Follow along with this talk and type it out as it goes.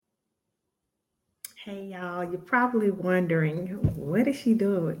Hey y'all, you're probably wondering what is she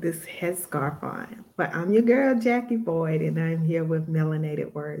doing with this headscarf on? But I'm your girl Jackie Boyd and I'm here with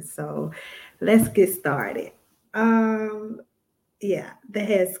Melanated Words. So let's get started. Um yeah, the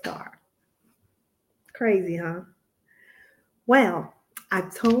headscarf. Crazy, huh? Well,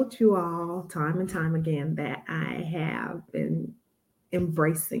 I've told you all time and time again that I have been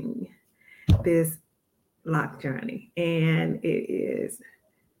embracing this lock journey and it is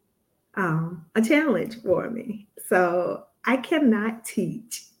a challenge for me. So I cannot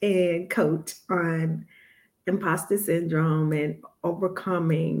teach and coach on imposter syndrome and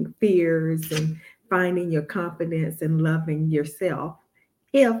overcoming fears and finding your confidence and loving yourself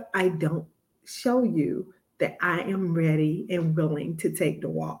if I don't show you that I am ready and willing to take the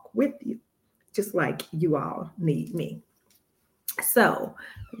walk with you, just like you all need me. So,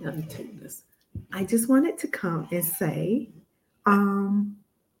 let me take this. I just wanted to come and say, um,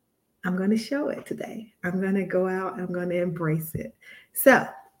 I'm going to show it today. I'm going to go out. I'm going to embrace it. So,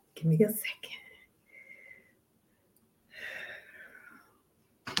 give me a second.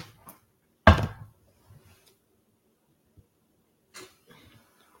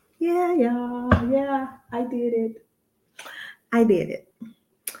 Yeah, y'all. Yeah, I did it. I did it.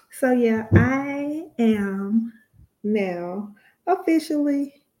 So, yeah, I am now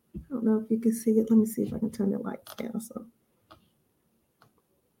officially. I don't know if you can see it. Let me see if I can turn the light down. So,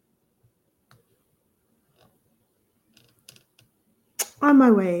 on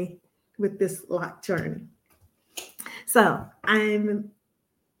my way with this lock journey. So, I'm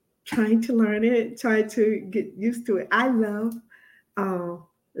trying to learn it, trying to get used to it. I love um,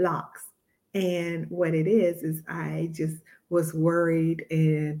 locks. And what it is I just was worried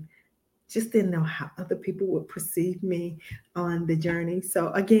and just didn't know how other people would perceive me on the journey.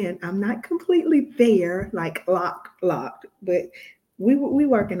 So again, I'm not completely there, like locked, but we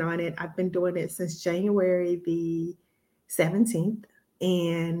working on it. I've been doing it since January the 17th,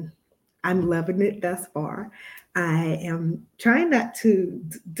 and I'm loving it thus far. I am trying not to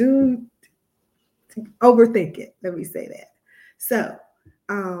do overthink it. Let me say that. So,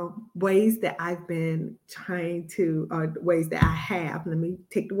 ways that I've been trying to, or ways that I have, let me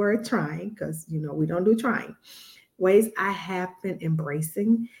take the word trying because, we don't do trying. Ways I have been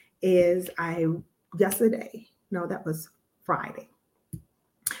embracing is yesterday, no, that was Friday.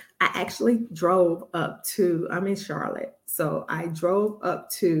 I actually drove up to, I'm in Charlotte. So I drove up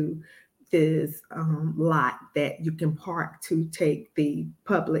to this lot that you can park to take the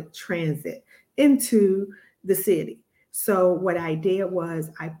public transit into the city. So what I did was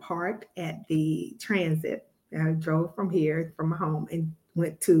I parked at the transit. I drove from here, from home, and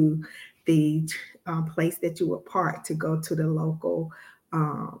went to the place that you would park to go to the local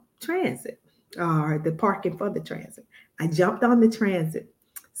transit or the parking for the transit. I jumped on the transit.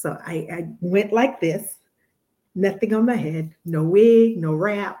 So I went like this, nothing on my head, no wig, no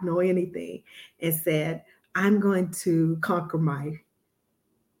wrap, no anything, and said, I'm going to conquer my,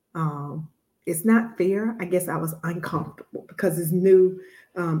 um, it's not fear. I guess I was uncomfortable because it's new.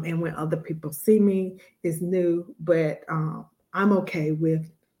 And when other people see me, it's new, but I'm okay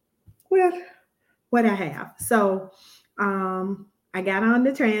with what I have. So I got on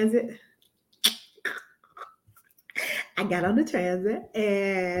the transit. I got on the transit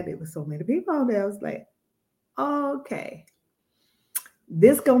and it was so many people on there. I was like, okay,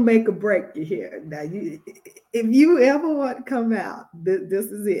 this gonna make a break you here. Now, if you ever want to come out, this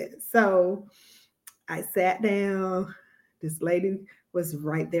is it. So I sat down. This lady was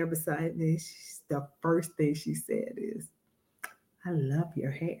right there beside me. The first thing she said is, "I love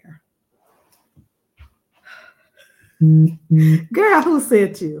your hair." Girl, who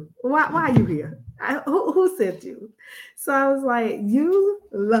sent you? Why are you here? Who sent you? So I was like, you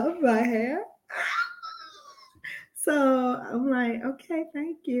love my hair? So I'm like, okay,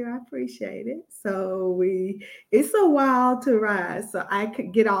 thank you. I appreciate it. So it's a while to ride. So I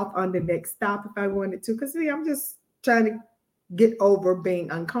could get off on the next stop if I wanted to. Because see, I'm just trying to get over being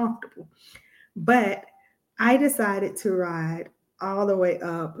uncomfortable. But I decided to ride all the way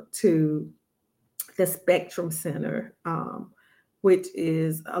up to the Spectrum Center, which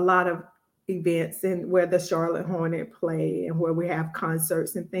is a lot of events and where the Charlotte Hornet play and where we have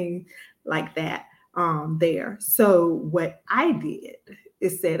concerts and things like that there. So what I did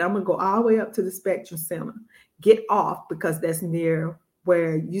is said I'm gonna go all the way up to the Spectrum Center, get off because that's near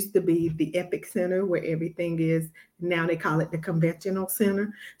where it used to be the Epic Center where everything is. Now they call it the Conventional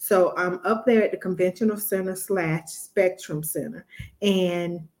Center. So I'm up there at the Conventional Center / Spectrum Center,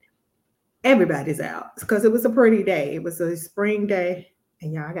 and everybody's out because it was a pretty day. It was a spring day,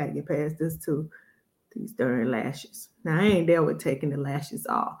 and y'all, I got to get past this too. These darn lashes. Now I ain't there with taking the lashes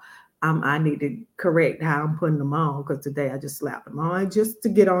off, I need to correct how I'm putting them on because today I just slapped them on just to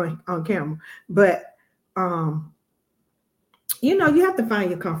get on camera. But um, you have to find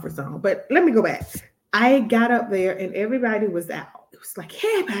your comfort zone. But let me go back. I got up there and everybody was out. It was like, hey,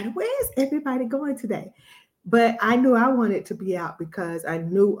 everybody, where's everybody going today? But I knew I wanted to be out because I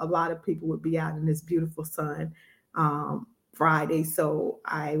knew a lot of people would be out in this beautiful sun Friday. So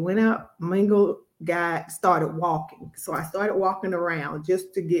I went out, mingled, started walking. So I started walking around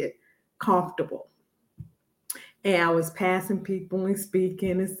just to get comfortable. And I was passing people and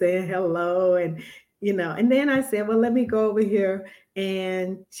speaking and saying hello and then I said, well, let me go over here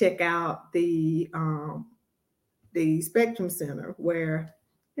and check out the Spectrum Center where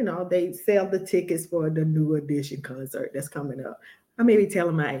they sell the tickets for the New Edition concert that's coming up. I may be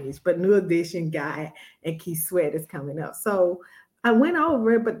telling my age, but New Edition guy and Keith Sweat is coming up. So I went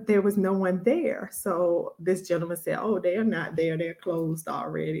over, but there was no one there. So this gentleman said, "Oh, they're not there; they're closed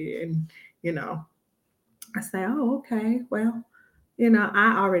already." And you know, I say, "Oh, okay. Well,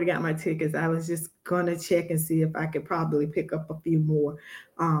 I already got my tickets. I was just gonna check and see if I could probably pick up a few more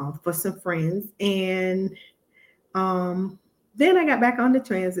for some friends." And um, then I got back on the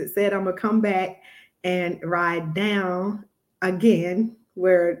transit, said I'm gonna come back and ride down again,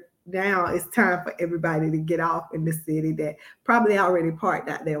 where now it's time for everybody to get off in the city that probably already parked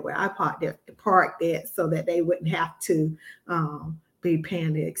out there where I parked there, parked it so that they wouldn't have to be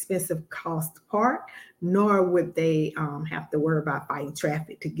paying the expensive cost to park, nor would they have to worry about fighting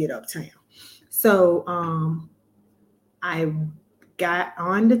traffic to get uptown. So I got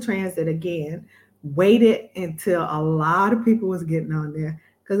on the transit again, waited until a lot of people was getting on there.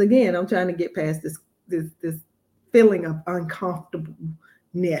 Because again, I'm trying to get past this feeling of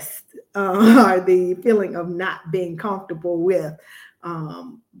uncomfortableness, or the feeling of not being comfortable with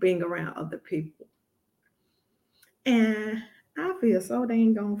being around other people. And I feel so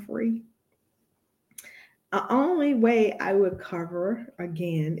dang on free. The only way I would cover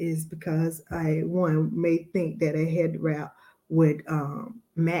again is because I one may think that a head wrap would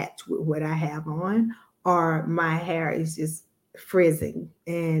match with what I have on, or my hair is just frizzing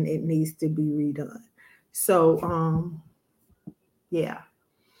and it needs to be redone. So yeah,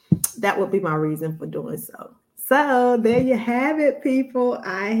 that would be my reason for doing so. So there you have it, people.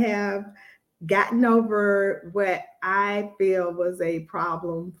 I have gotten over what I feel was a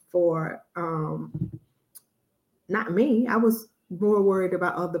problem for not me. I was more worried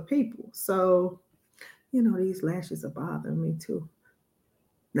about other people. So, these lashes are bothering me too.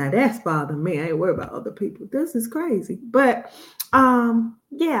 Now that's bothering me. I ain't worried about other people. This is crazy. But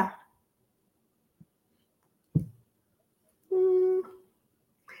yeah. Mm,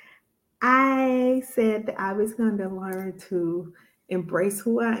 I said that I was going to learn to embrace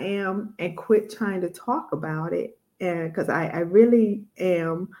who I am and quit trying to talk about it. And because I really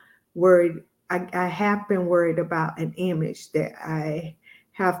am worried, I have been worried about an image that I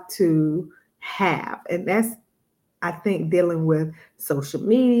have to have. And that's, I think, dealing with social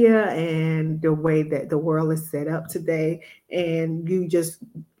media and the way that the world is set up today. And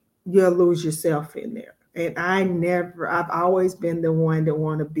you'll lose yourself in there. And I've always been the one that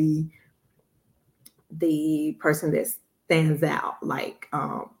want to be the person that stands out, like,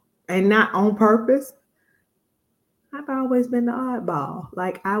 and not on purpose. I've always been the oddball.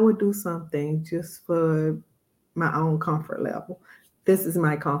 Like, I would do something just for my own comfort level. This is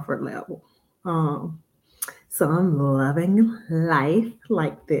my comfort level. Um, so I'm loving life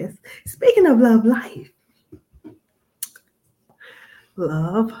like this. Speaking of love life.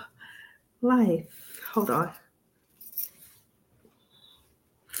 Hold on.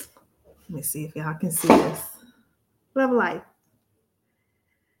 Let me see if y'all can see this. Love life.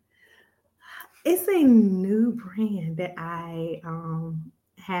 It's a new brand that I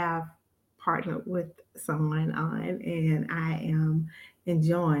have partnered with someone on, and I am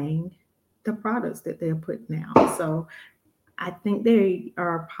enjoying the products that they're putting out. So I think they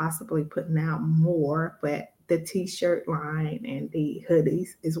are possibly putting out more, but the t-shirt line and the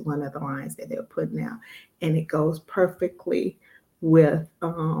hoodies is one of the lines that they're putting out, and it goes perfectly with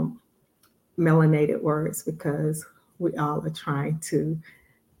melanated words because we all are trying to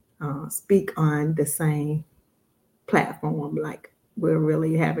speak on the same platform. Like we're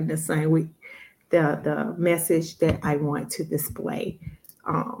really having the same. The message that I want to display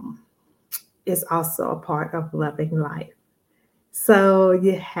um, is also a part of loving life. So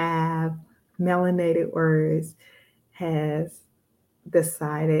you have Melanated Words has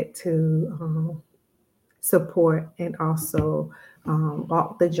decided to support and also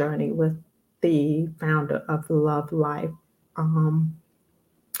walk the journey with the founder of Love Life.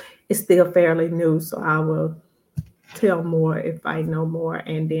 It's still fairly new, so I will tell more if I know more,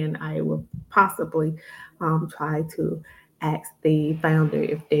 and then I will possibly try to ask the founder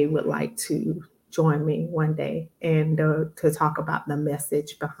if they would like to join me one day and to talk about the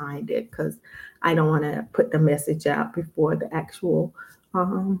message behind it, because I don't want to put the message out before the actual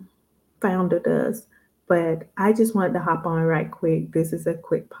um, founder does. But I just wanted to hop on right quick. This is a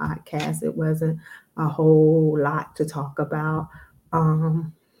quick podcast. It wasn't a whole lot to talk about.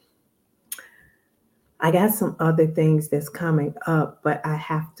 Um, I got some other things that's coming up, but I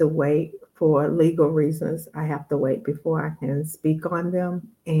have to wait for legal reasons. I have to wait before I can speak on them.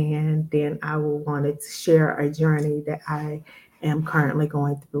 And then I will want to share a journey that I am currently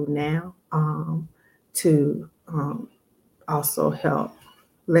going through now, to also help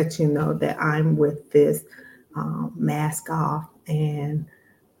let you know that I'm with this mask off and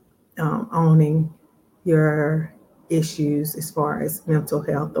owning your issues as far as mental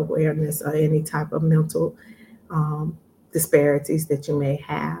health awareness or any type of mental um, disparities that you may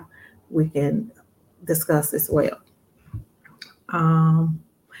have. We can discuss as well. Um,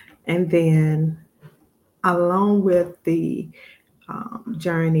 and then, along with the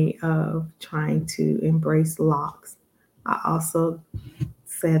journey of trying to embrace locks, I also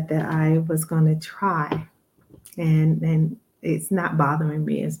said that I was going to try, and it's not bothering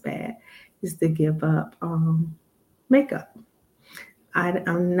me as bad, is to give up makeup.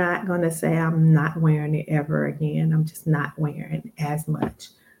 I'm not going to say I'm not wearing it ever again. I'm just not wearing as much.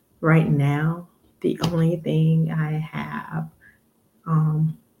 Right now, the only thing I have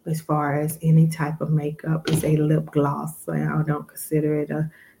as far as any type of makeup is a lip gloss. So I don't consider it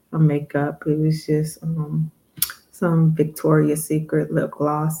a makeup. It was just some Victoria's Secret lip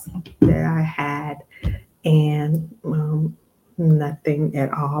gloss that I had, and nothing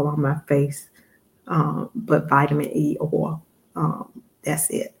at all on my face but vitamin E oil. That's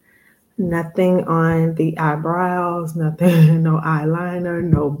it. Nothing on the eyebrows, nothing, no eyeliner,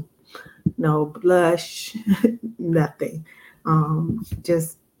 no blush, nothing.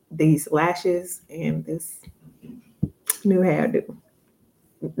 Just these lashes and this new hairdo,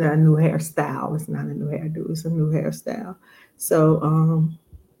 a new hairstyle. It's not a new hairdo; it's a new hairstyle. So,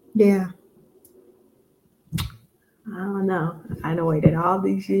 yeah, I don't know. I done waited all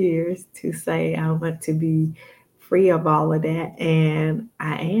these years to say I want to be free of all of that, and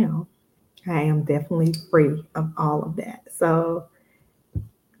I am. I am definitely free of all of that. So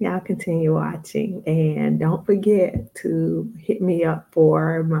y'all continue watching, and don't forget to hit me up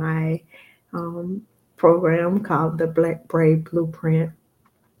for my um, program called the Black Brave Blueprint,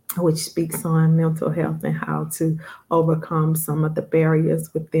 which speaks on mental health and how to overcome some of the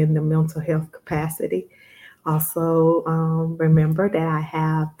barriers within the mental health capacity. Also, remember that I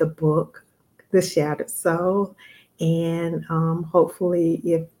have the book, The Shattered Soul, and hopefully,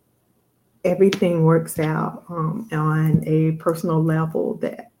 if everything works out on a personal level,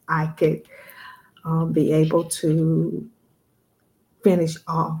 that I could be able to finish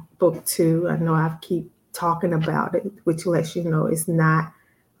off book two. I know I keep talking about it, which lets you know it's not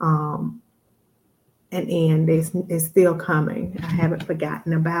um, an end. It's still coming. I haven't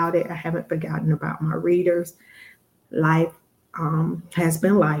forgotten about it. I haven't forgotten about my readers. Life has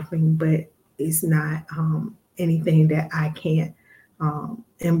been lifing, but it's not anything that I can't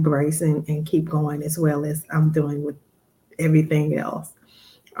embrace and keep going as well as I'm doing with everything else.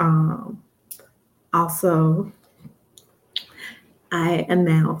 Um, Also, I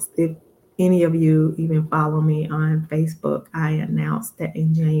announced, if any of you even follow me on Facebook, I announced that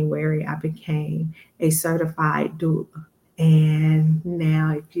in January I became a certified doula. And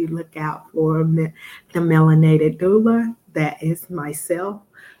now, if you look out for the melanated doula, that is myself.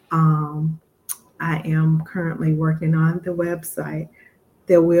 Um, I am currently working on the website.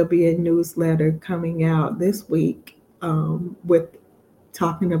 There will be a newsletter coming out this week with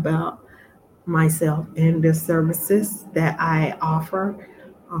talking about myself and the services that I offer.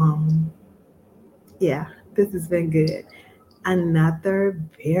 Um, yeah, this has been good. Another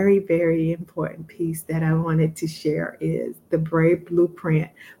very, very important piece that I wanted to share is the Brave Blueprint,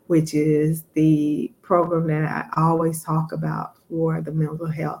 which is the program that I always talk about for the mental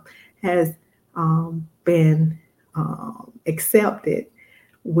health, has been accepted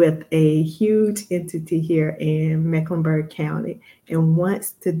with a huge entity here in Mecklenburg County. And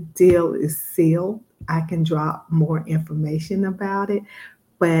once the deal is sealed, I can drop more information about it,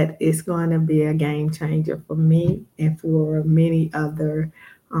 but it's going to be a game changer for me and for many other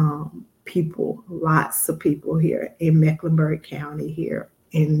people, lots of people here in Mecklenburg County, here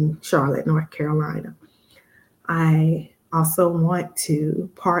in Charlotte, North Carolina. I also want to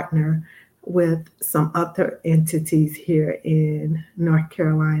partner with some other entities here in North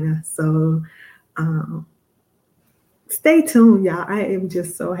Carolina. So um, stay tuned, y'all. I am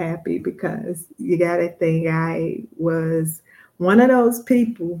just so happy because you got to think I was one of those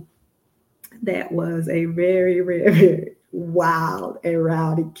people that was a very, very wild and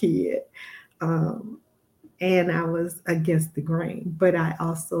rowdy kid. Um, and I was against the grain, but I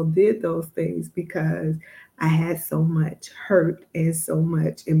also did those things because I had so much hurt and so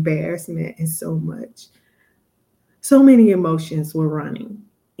much embarrassment and so many emotions were running.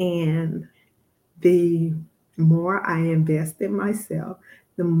 And the more I invest in myself,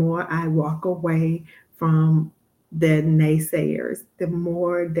 the more I walk away from the naysayers, the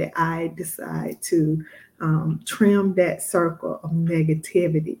more that I decide to trim that circle of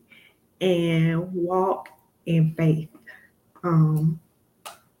negativity and walk in faith, um,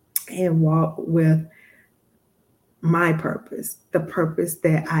 and walk with my purpose, the purpose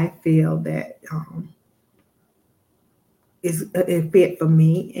that I feel that is a fit for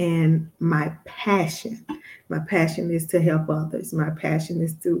me, and my passion. My passion is to help others. My passion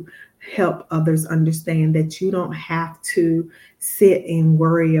is to help others understand that you don't have to sit and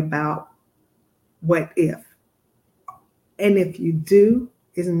worry about what if. And if you do,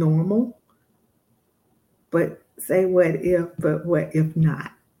 it's normal. But say what if, but what if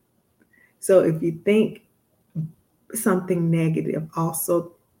not? So if you think something negative,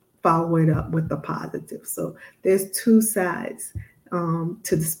 also follow it up with a positive. So there's two sides to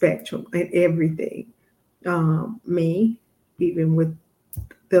the spectrum and everything. Me, even with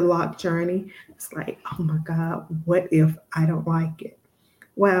the lock journey, it's like, oh my God, what if I don't like it?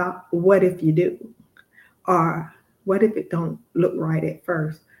 Well, what if you do? Or what if it don't look right at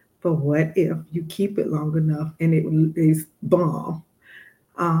first? But what if you keep it long enough and it is bomb?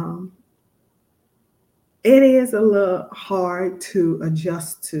 Um, it is a little hard to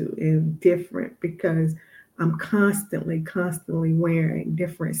adjust to and different because I'm constantly wearing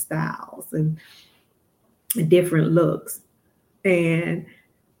different styles and different looks. And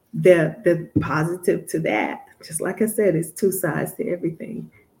the positive to that, just like I said, it's two sides to everything.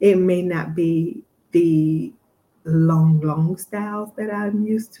 It may not be the long styles that I'm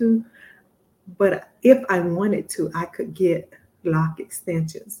used to, but if I wanted to, I could get lock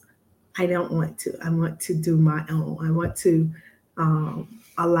extensions. I don't want to. I want to do my own. I want to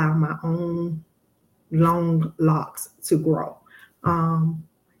allow my own long locks to grow. Um,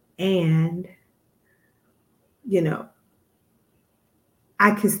 and, you know,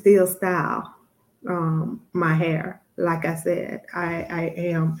 I can still style my hair. Like I said, I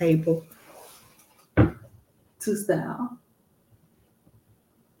am able to style.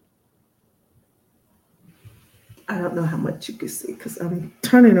 I don't know how much you can see because I'm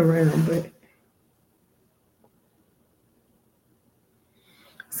turning around, but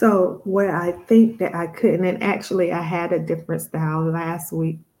so where I think that I couldn't, and actually I had a different style last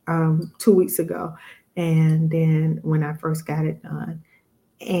week, 2 weeks ago, and then when I first got it done,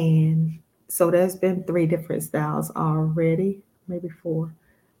 and so there's been three different styles already, maybe four,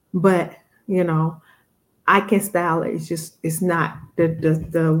 but you know I can style it. It's just it's not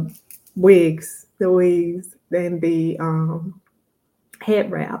the wigs, the weaves, and the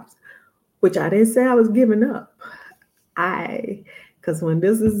head wraps, which I didn't say I was giving up. I because when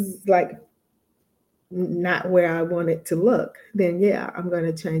this is like not where I want it to look, then yeah, I'm going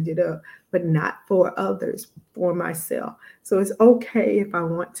to change it up, but not for others, for myself. So it's okay if I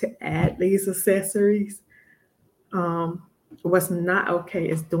want to add these accessories. Um, what's not okay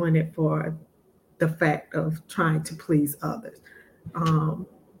is doing it for the fact of trying to please others. Um,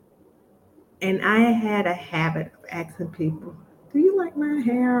 and I had a habit of asking people, do you like my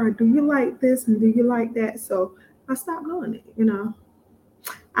hair? Or do you like this? And do you like that? So I stopped doing it.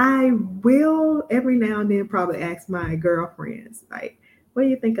 I will every now and then probably ask my girlfriends, like, what do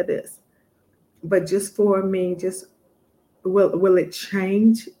you think of this? But just for me, just will it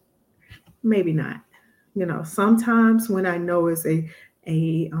change? Maybe not. Sometimes when I know it's a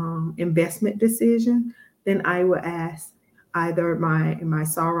investment decision, then I will ask either my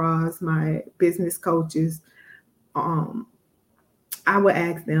Saras, my business coaches, um, I would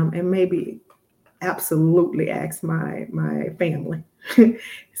ask them, and maybe absolutely ask my family.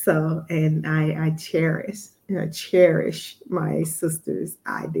 So, and I cherish my sister's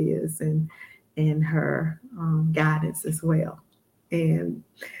ideas and her guidance as well. And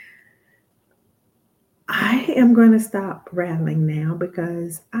I am going to stop rattling now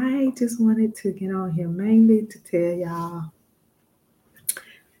because I just wanted to get on here mainly to tell y'all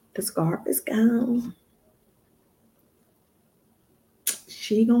the scarf is gone.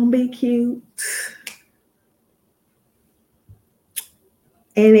 She gonna be cute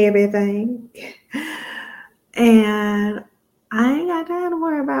and everything. And I ain't got time to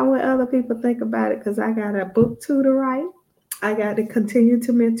worry about what other people think about it because I got a book too to write. I got to continue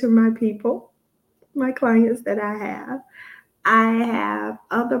to mentor my people, my clients that I have. I have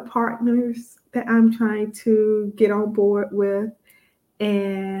other partners that I'm trying to get on board with,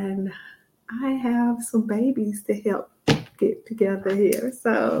 and I have some babies to help get together here.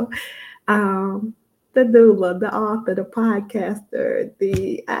 So, um, the doula, the author, the podcaster,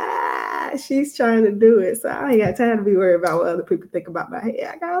 she's trying to do it. So I ain't got time to be worried about what other people think about my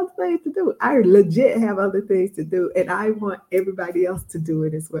hair. I got other things to do. I legit have other things to do, and I want everybody else to do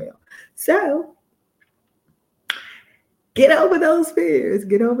it as well. So get over those fears.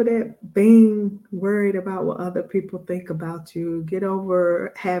 Get over that being worried about what other people think about you. Get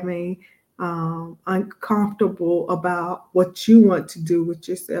over having uncomfortable about what you want to do with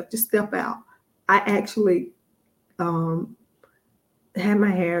yourself. Just step out. I actually um, had my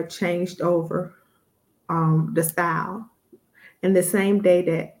hair changed over the style. And the same day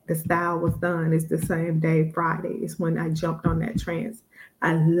that the style was done is the same day, Friday, is when I jumped on that trans.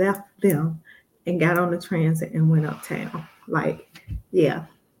 I left them and got on the transit and went uptown. Like, yeah,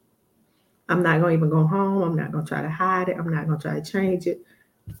 I'm not going to even go home. I'm not going to try to hide it. I'm not going to try to change it.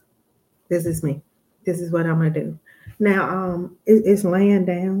 This is me. This is what I'm going to do. Now, it's laying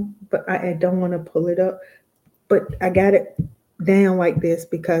down, but I don't want to pull it up. But I got it down like this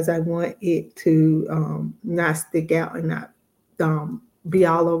because I want it to not stick out and not be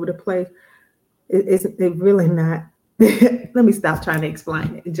all over the place. It's really not. Let me stop trying to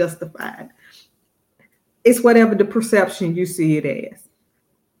explain it. Justify it. It's whatever the perception you see it as.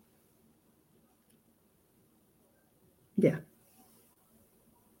 Yeah,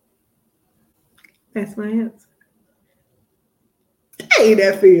 that's my answer. Hey,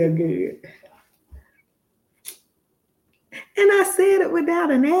 that feel good. And I said it without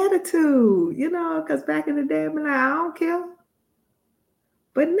an attitude, because back in the day, I'm like, I don't care.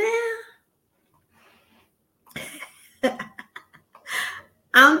 But now,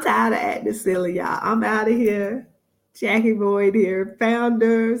 I'm tired of acting silly, y'all. I'm out of here. Jackie Boyd here,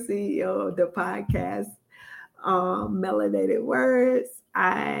 founder, CEO of the podcast, Melanated Words.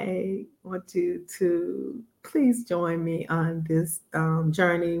 I want you to please join me on this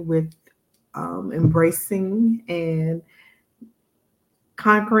journey with embracing and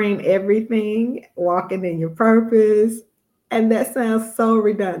conquering everything, walking in your purpose. And that sounds so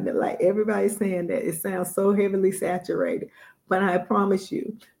redundant. Like everybody's saying that it sounds so heavily saturated. But I promise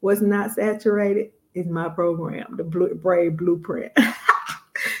you, what's not saturated is my program, the Brave Blueprint.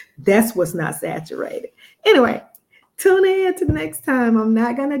 That's what's not saturated. Anyway, tune in to next time. I'm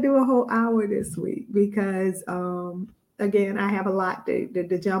not going to do a whole hour this week because, again, I have a lot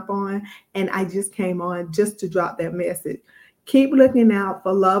to jump on. And I just came on just to drop that message. Keep looking out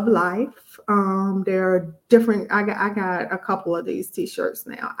for Love Life. There are different. I got a couple of these T-shirts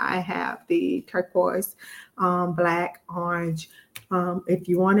now. I have the turquoise, black, orange. If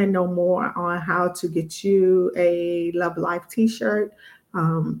you want to know more on how to get you a Love Life T-shirt,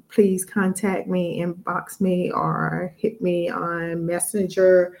 please contact me, inbox me, or hit me on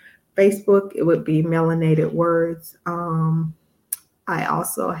Messenger, Facebook. It would be Melanated Words. I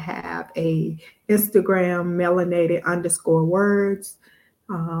also have a Instagram, melanated_words.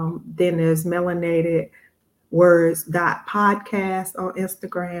 Then there's melanated words.podcast on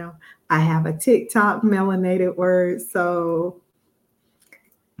Instagram. I have a TikTok, melanated words. So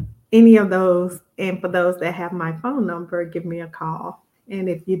any of those, and for those that have my phone number, give me a call. And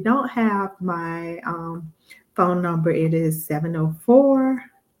if you don't have my phone number, it is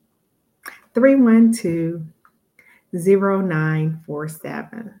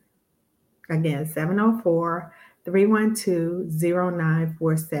 704-312-0947. Again,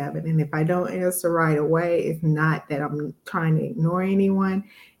 704-312-0947. And if I don't answer right away, it's not that I'm trying to ignore anyone.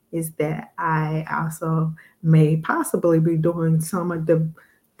 It's that I also may possibly be doing some of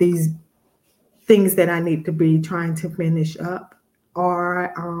these things that I need to be trying to finish up,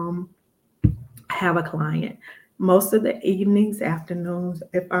 or have a client. Most of the evenings, afternoons,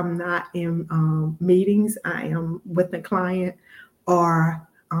 if I'm not in meetings, I am with a client, or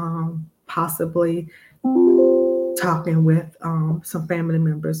possibly talking with some family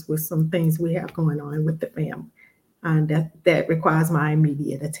members with some things we have going on with the family. That requires my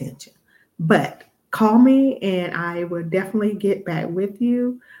immediate attention. But call me and I will definitely get back with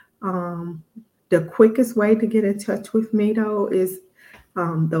you. The quickest way to get in touch with me, though, is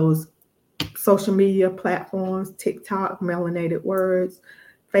those social media platforms: TikTok, Melanated Words;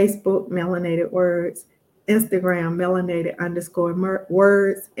 Facebook, Melanated Words; Instagram,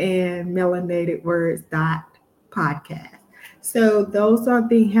 melanated_words; and melanatedwords.podcast. So those are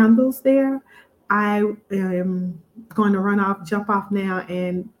the handles there. I am going to jump off now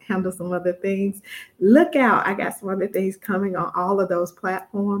and handle some other things. Look out. I got some other things coming on all of those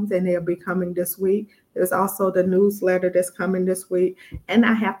platforms, and they'll be coming this week. There's also the newsletter that's coming this week. And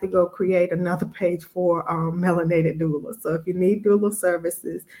I have to go create another page for melanated doula. So if you need doula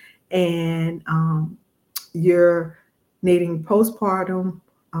services and you're needing postpartum,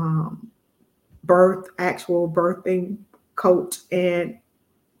 um, actual birthing coach, and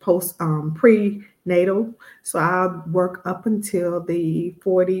prenatal. So I'll work up until the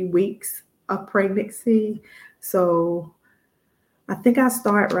 40 weeks of pregnancy. So I think I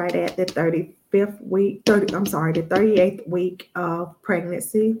start right at the 35th week, the 38th week of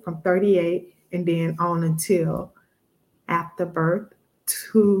pregnancy, from 38 and then on until after birth,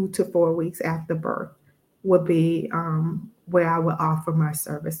 2 to 4 weeks after birth would be where I would offer my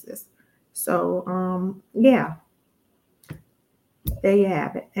services. So yeah, there you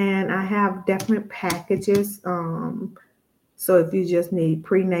have it. And I have different packages. So if you just need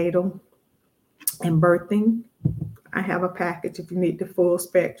prenatal and birthing, I have a package. If you need the full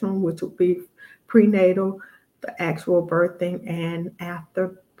spectrum, which will be prenatal, the actual birthing, and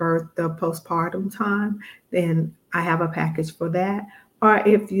after birth, the postpartum time, then I have a package for that. Or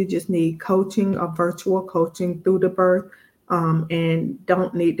if you just need coaching or virtual coaching through the birth, and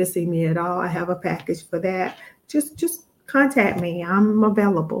don't need to see me at all, I have a package for that. Just contact me. I'm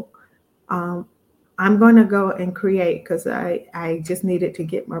available. Um, I'm going to go and create, because I just needed to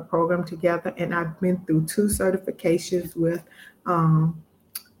get my program together. And I've been through 2 certifications with um,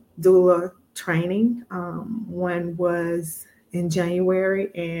 doula training. One was in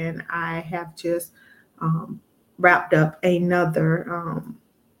January, and I have just um, wrapped up another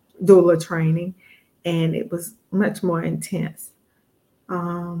doula training, and it was much more intense.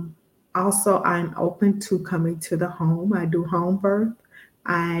 Um, Also, I'm open to coming to the home. I do home birth.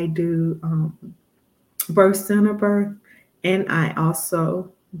 I do birth center birth, and I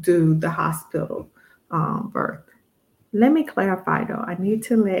also do the hospital birth. Let me clarify though, I need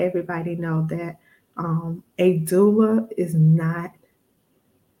to let everybody know that a doula is not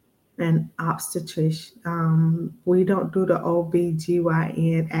an obstetrician. We don't do the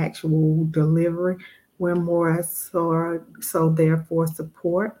OBGYN actual delivery. We're more so there for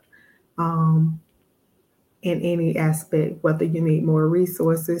support. Um, in any aspect, whether you need more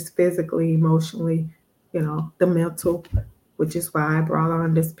resources physically, emotionally, the mental, which is why I brought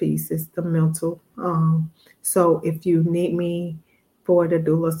on this piece, is the mental. So if you need me for the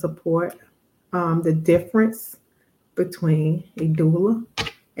doula support, the difference between a doula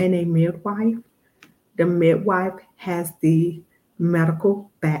and a midwife, the midwife has the medical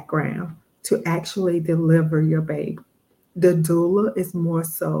background to actually deliver your baby. The doula is more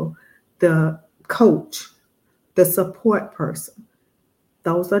so the coach, the support person.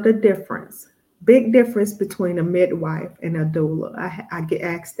 Those are the difference. Big difference between a midwife and a doula. I get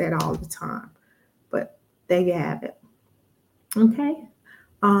asked that all the time, but there you have it. Okay.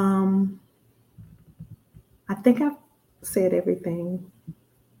 Um, I think I've said everything.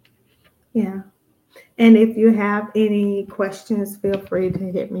 Yeah. And if you have any questions, feel free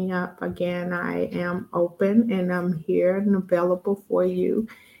to hit me up. Again, I am open and I'm here and available for you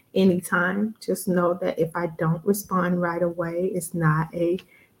anytime. Just know that if I don't respond right away, it's not a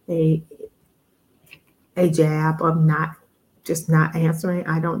a jab of not answering.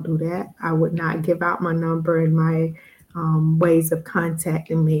 I don't do that. I would not give out my number and my ways of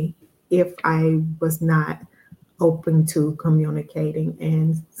contacting me if I was not open to communicating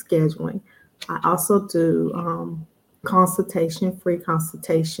and scheduling. I also do free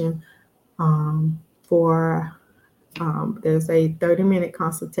consultation um, for, there's a 30-minute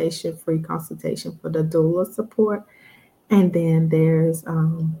consultation, free consultation for the doula support. And then there's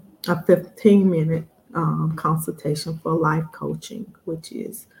a 15-minute consultation for life coaching, which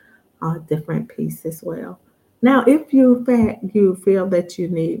is a different piece as well. Now, if you feel that you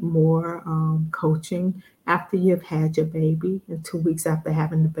need more coaching after you've had your baby, and 2 weeks after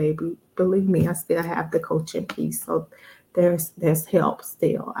having the baby, believe me, I still have the coaching piece. So there's help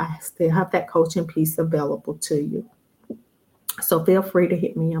still. I still have that coaching piece available to you. So feel free to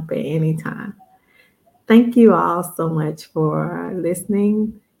hit me up at any time. Thank you all so much for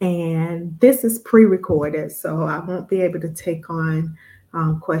listening. And this is pre-recorded, so I won't be able to take on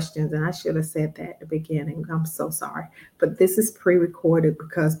questions. And I should have said that at the beginning. I'm so sorry. But this is pre-recorded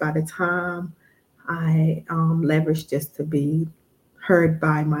because by the time I leverage this to be heard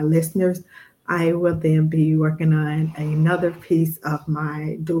by my listeners, I will then be working on another piece of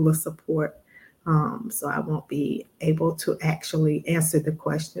my doula support. So I won't be able to actually answer the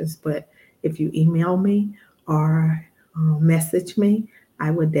questions, but if you email me or message me, I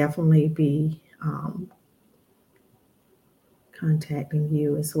would definitely be um, contacting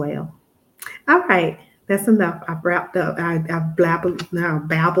you as well. All right, that's enough. I've wrapped up. I've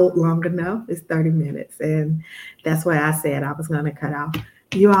babbled long enough. It's 30 minutes, and that's why I said I was going to cut off.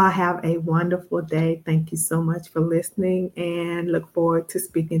 You all have a wonderful day. Thank you so much for listening, and look forward to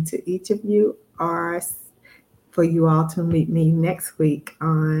speaking to each of you, or for you all to meet me next week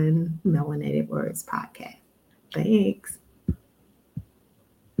on Melanated Words Podcast. Thanks.